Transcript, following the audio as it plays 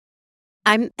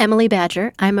I'm Emily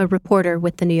Badger. I'm a reporter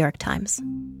with the New York Times.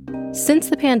 Since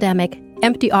the pandemic,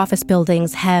 empty office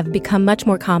buildings have become much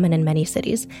more common in many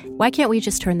cities. Why can't we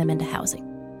just turn them into housing?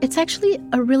 It's actually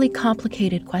a really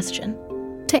complicated question.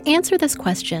 To answer this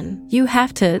question, you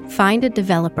have to find a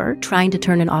developer trying to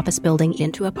turn an office building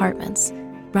into apartments,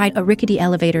 ride a rickety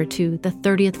elevator to the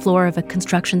 30th floor of a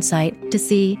construction site to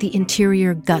see the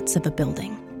interior guts of a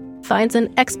building, finds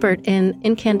an expert in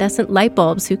incandescent light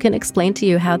bulbs who can explain to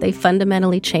you how they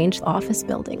fundamentally change office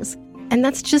buildings. And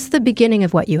that's just the beginning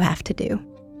of what you have to do.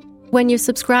 When you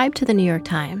subscribe to the New York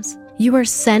Times, you are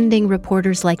sending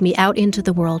reporters like me out into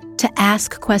the world to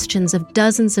ask questions of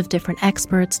dozens of different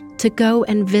experts, to go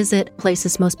and visit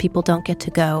places most people don't get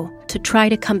to go, to try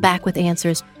to come back with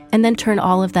answers, and then turn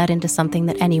all of that into something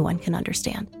that anyone can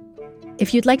understand.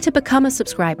 If you'd like to become a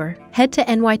subscriber, head to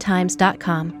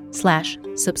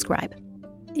nytimes.com/subscribe.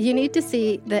 You need to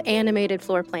see the animated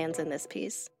floor plans in this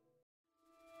piece.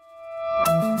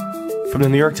 From the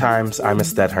New York Times, I'm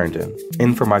Estet Herndon,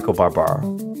 in for Michael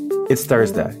Barbaro. It's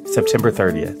Thursday, September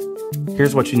 30th.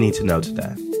 Here's what you need to know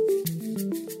today.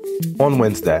 On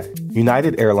Wednesday,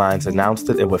 United Airlines announced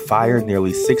that it would fire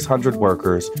nearly 600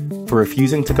 workers for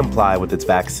refusing to comply with its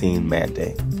vaccine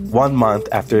mandate, 1 month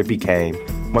after it became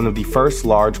one of the first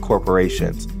large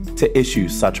corporations to issue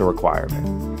such a requirement.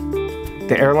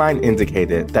 The airline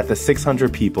indicated that the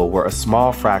 600 people were a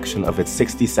small fraction of its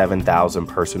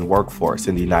 67,000-person workforce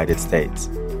in the United States,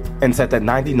 and said that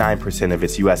 99% of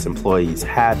its U.S. employees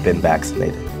had been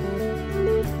vaccinated.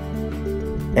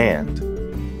 And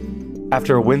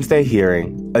after a Wednesday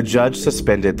hearing, a judge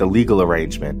suspended the legal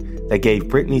arrangement that gave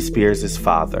Britney Spears'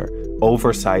 father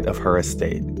oversight of her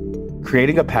estate,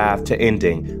 creating a path to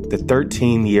ending the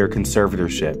 13-year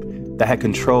conservatorship that had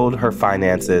controlled her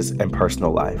finances and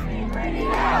personal life.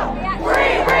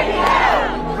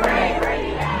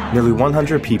 Nearly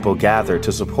 100 people gathered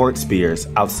to support Spears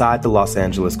outside the Los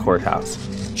Angeles courthouse.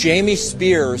 Jamie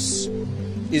Spears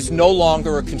is no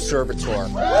longer a conservator.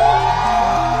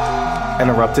 And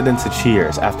erupted into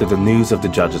cheers after the news of the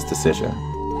judge's decision.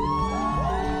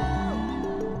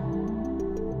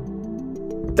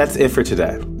 That's it for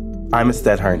today. I'm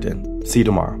Estet Herndon. See you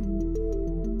tomorrow.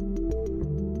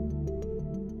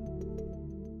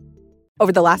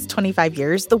 Over the last 25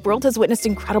 years, the world has witnessed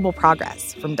incredible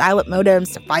progress, from dial-up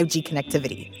modems to 5G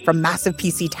connectivity, from massive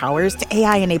PC towers to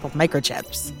AI-enabled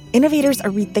microchips. Innovators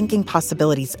are rethinking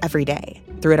possibilities every day.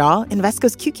 Through it all,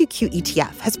 Invesco's QQQ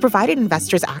ETF has provided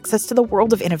investors access to the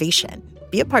world of innovation.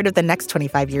 Be a part of the next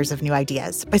 25 years of new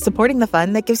ideas by supporting the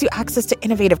fund that gives you access to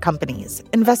innovative companies.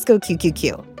 Invesco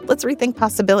QQQ. Let's rethink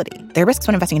possibility. There are risks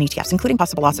when investing in ETFs, including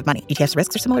possible loss of money. ETFs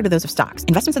risks are similar to those of stocks.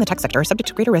 Investments in the tech sector are subject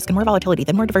to greater risk and more volatility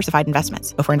than more diversified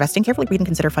investments. Before investing, carefully read and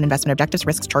consider fund investment objectives,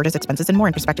 risks, charges, expenses, and more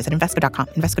in prospectus at Invesco.com.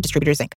 Invesco Distributors, Inc.